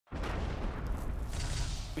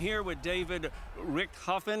here with David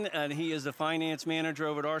Richthoen, and he is the finance manager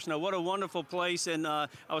over at Arceneaux. What a wonderful place. And I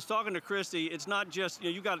was talking to Christy, it's not just,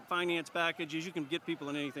 you got finance packages, you can get people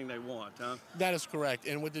in anything they want, huh? That is correct.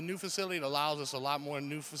 And with the new facility, it allows us a lot more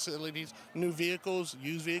new facilities, new vehicles,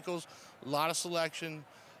 used vehicles, a lot of selection,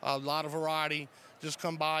 a lot of variety. Just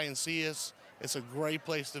come by and see us. It's a great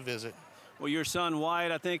place to visit. Well, your son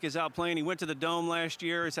Wyatt, I think, is out playing. He went to the Dome last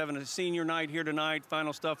year. He's having a senior night here tonight,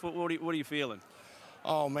 final stuff. What are you feeling?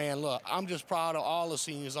 Oh, man, look, I'm just proud of all the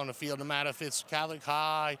seniors on the field, no matter if it's Catholic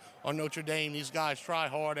High or Notre Dame. These guys try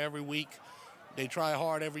hard every week. They try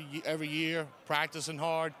hard every year, practicing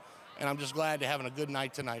hard, and I'm just glad they're having a good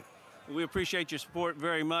night tonight. We appreciate your support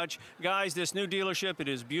very much. Guys, this new dealership, it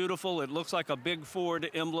is beautiful. It looks like a big Ford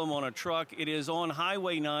emblem on a truck. It is on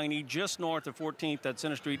Highway 90, just north of 14th at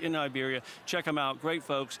Center Street in Iberia. Check them out. Great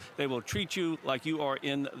folks. They will treat you like you are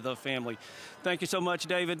in the family. Thank you so much,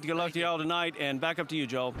 David. Good luck to y'all tonight, and back up to you,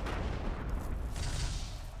 Joel.